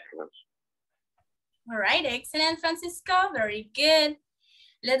 bedrooms. All right, excellent, Francisco. Very good.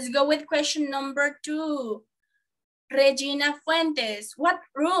 Let's go with question number 2. Regina Fuentes, what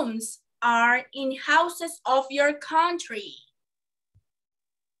rooms are in houses of your country?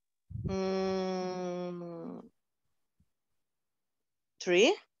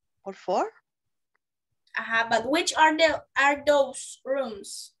 3 or 4? But which are those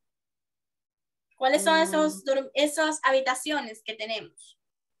rooms? ¿Cuáles son esas habitaciones que tenemos?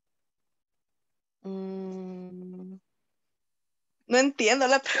 No entiendo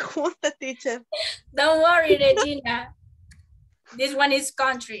la pregunta, teacher. Don't worry, Regina. This one is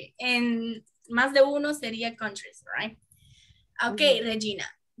country. En más de uno sería countries, right? Ok, Regina.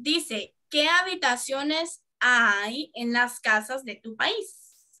 Dice, ¿qué habitaciones hay en las casas de tu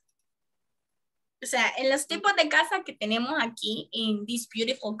país? O sea, en los tipos de casa que tenemos aquí en this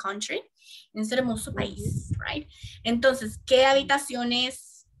beautiful country, en este hermoso país, right? Entonces, ¿qué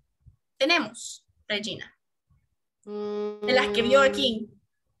habitaciones tenemos, Regina? De las que vio aquí.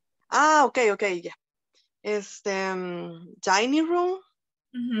 Ah, ok, ya. Dining room,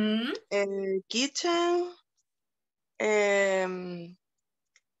 kitchen, and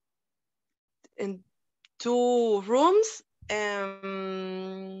 2 rooms,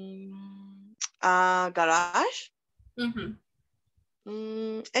 a garage, and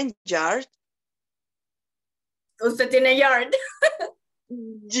yard. ¿Usted tiene yard?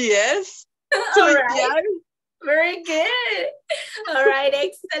 Yes. All right. Yard. Very good. All right,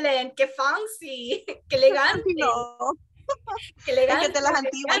 excellent. Qué fancy. Qué elegante. No. Qué Es elegante. que es de las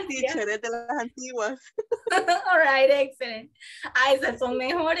antiguas, elegancia. teacher, es de las antiguas. All right, excellent. Ah, esas son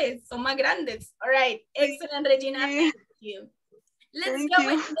mejores, son más grandes. All right, excellent, Regina. Thank you. Let's Thank go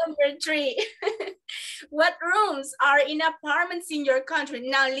you. with number 3. What rooms are in apartments in your country?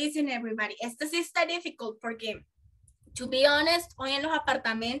 Now listen, everybody. Esto sí está difficult porque, to be honest, hoy en los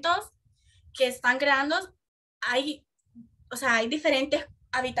apartamentos que están creando, hay diferentes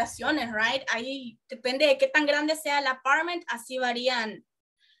habitaciones, right? Depende de qué tan grande sea el apartment, así varían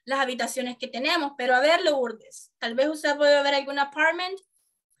las habitaciones que tenemos. Pero a ver, Lourdes, tal vez usted puede ver algún apartment.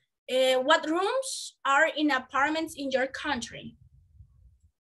 What rooms are in apartments in your country?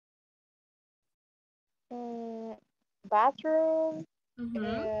 Bathroom,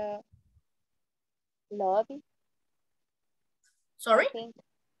 lobby. Sorry? I think.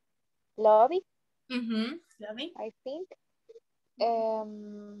 Lobby. Lobby. I think.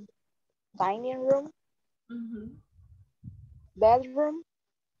 Dining room. Bedroom.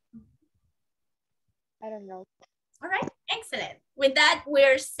 I don't know. All right, excellent. With that,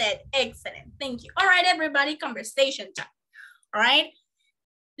 we're set. Excellent, thank you. All right, everybody, conversation time. All right,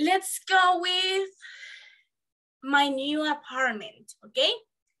 let's go with my new apartment, okay?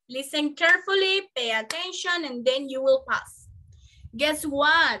 Listen carefully, pay attention, and then you will pass. Guess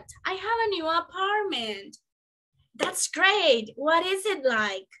what? I have a new apartment. That's great. What is it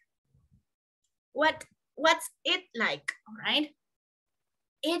like? What's it like, all right?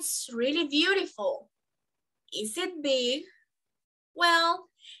 It's really beautiful. Is it big? Well,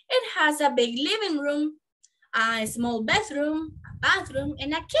 it has a big living room, a small bedroom, a bathroom,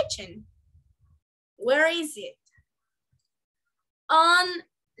 and a kitchen. Where is it? On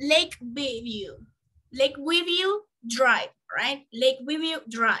Lake View Drive, right? Lake View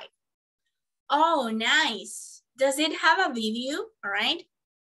Drive. Oh, nice. Does it have a view, all right?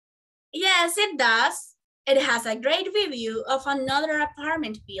 Yes, it does. It has a great view of another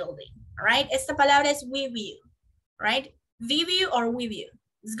apartment building, all right? Esta palabra es view, right? View or view.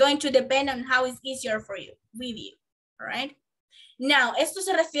 It's going to depend on how it's easier for you. View, all right? Now, esto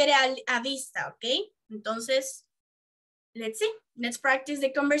se refiere a vista, okay? Entonces, let's see. Let's practice the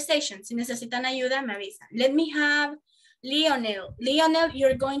conversation. Si necesitan ayuda, me avisan. Let me have Lionel. Lionel,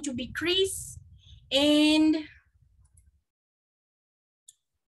 you're going to be Chris. And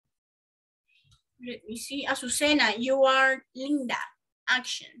let me see. Azucena, you are Linda.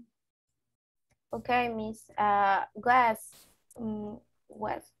 Action. Okay, Miss. Guess.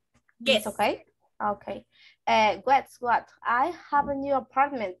 Guess. Okay. Okay. Guess what? I have a new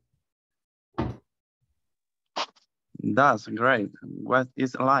apartment. That's great. What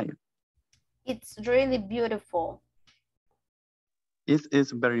is like? It's really beautiful. It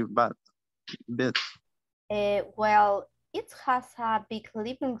is very bad. Well, it has a big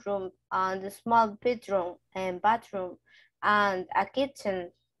living room and a small bedroom and bathroom and a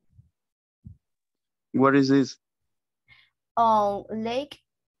kitchen. Where is this? On Lake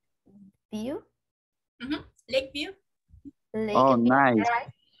View. Lake View. Oh, nice.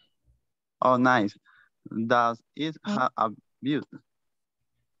 Right? Oh, nice. Does it have a view?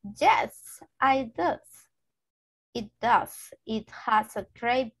 Yes, it does. It does. It has a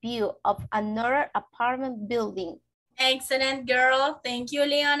great view of another apartment building. Excellent, girl. Thank you,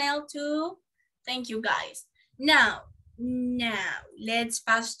 Lionel, too. Thank you, guys. Now, let's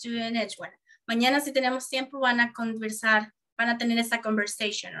pass to the next one. Mañana, si tenemos tiempo, van a tener esta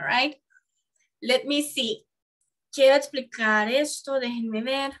conversation, all right? Let me see. Quiero explicar esto, déjenme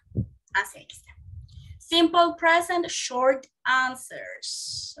ver. Así está. Simple present, short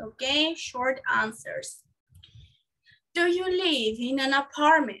answers, okay? Short answers. Do you live in an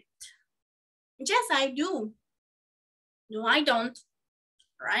apartment? Yes, I do. No, I don't,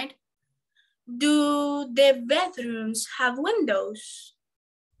 right? Do the bedrooms have windows?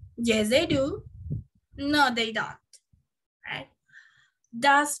 Yes, they do. No, they don't, right?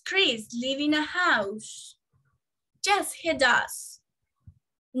 Does Chris live in a house? Yes, he does.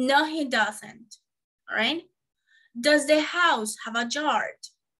 No, he doesn't, all right? Does the house have a yard?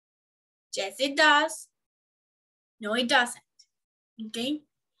 Yes, it does. No, it doesn't, okay?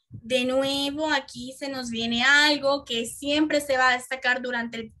 De nuevo, aquí se nos viene algo que siempre se va a destacar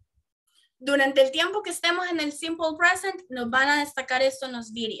durante el tiempo que estemos en el simple present, nos van a destacar esto en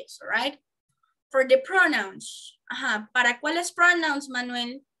los videos, right? For the pronouns. Ajá, ¿para cuáles pronouns,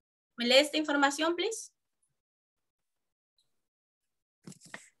 Manuel? ¿Me lee esta información, please?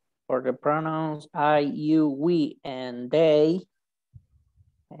 For the pronouns I, you, we, and they,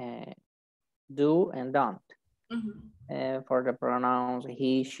 do and don't. For the pronouns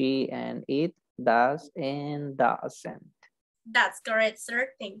he, she, and it, does and doesn't. That's correct, sir.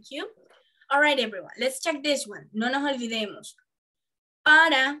 Thank you. All right, everyone. Let's check this one. No nos olvidemos.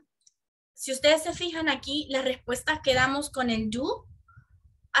 Si ustedes se fijan aquí, las respuestas que damos con el do.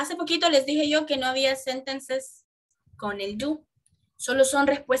 Hace poquito les dije yo que no había sentences con el do. Solo son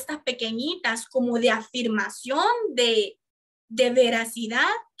respuestas pequeñitas como de afirmación, de veracidad,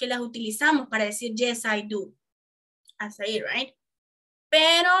 que las utilizamos para decir yes, I do. As I, right?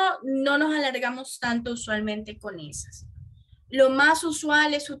 Pero no nos alargamos tanto usualmente con esas. Lo más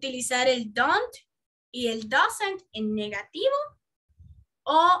usual es utilizar el don't y el doesn't en negativo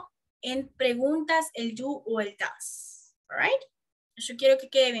o en preguntas el do o el does. All right? Yo quiero que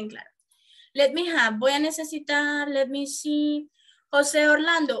quede bien claro. Voy a necesitar, let me see. José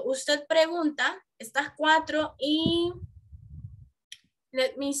Orlando, usted pregunta, estas 4 y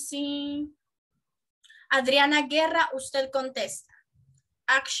let me see. Adriana Guerra, usted contesta.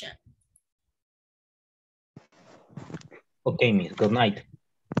 Action. Okay, miss. Good night.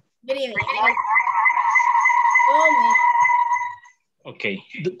 Good evening. Oh, Okay.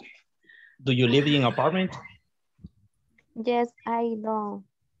 Do you live in an apartment? Yes, I don't.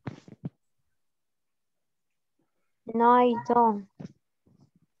 No, I don't.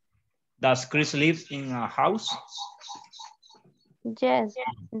 Does Chris live in a house? Yes,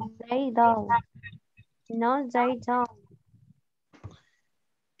 they don't. No, they don't.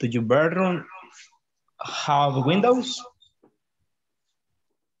 Do your bedroom have windows?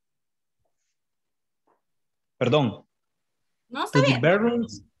 Perdón. No, está Do your bien.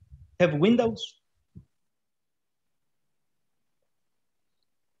 bedrooms have windows?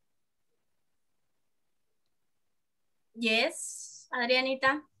 Yes,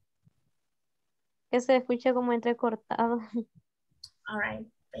 Adrianita. Que se escucha como entrecortado. All right,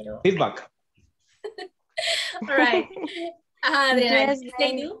 pero. Feedback. All right. Adriana, Yes,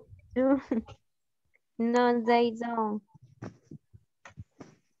 they do? No, they don't.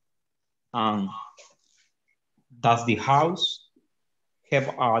 Does the house have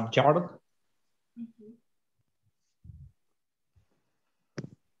a yard?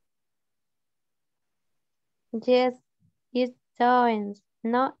 Yes, it does.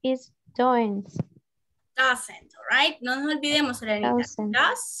 No, it doesn't. Doesn't, all right? No nos olvidemos, Adrianita. Doesn't.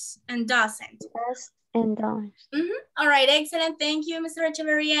 Does and doesn't. Does and don't. All right, excellent. Thank you, Mr.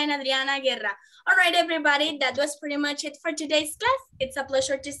 Echeverria and Adriana Guerra. All right, everybody, that was pretty much it for today's class. It's a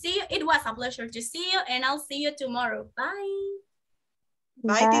pleasure to see you. It was a pleasure to see you, and I'll see you tomorrow. Bye.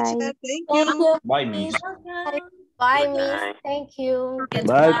 Bye, teacher. Thank you. Bye, miss. Bye, miss. Thank you.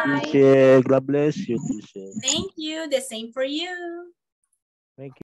 Bye, teacher. God bless you, teacher. Thank you. The same for you. Thank you.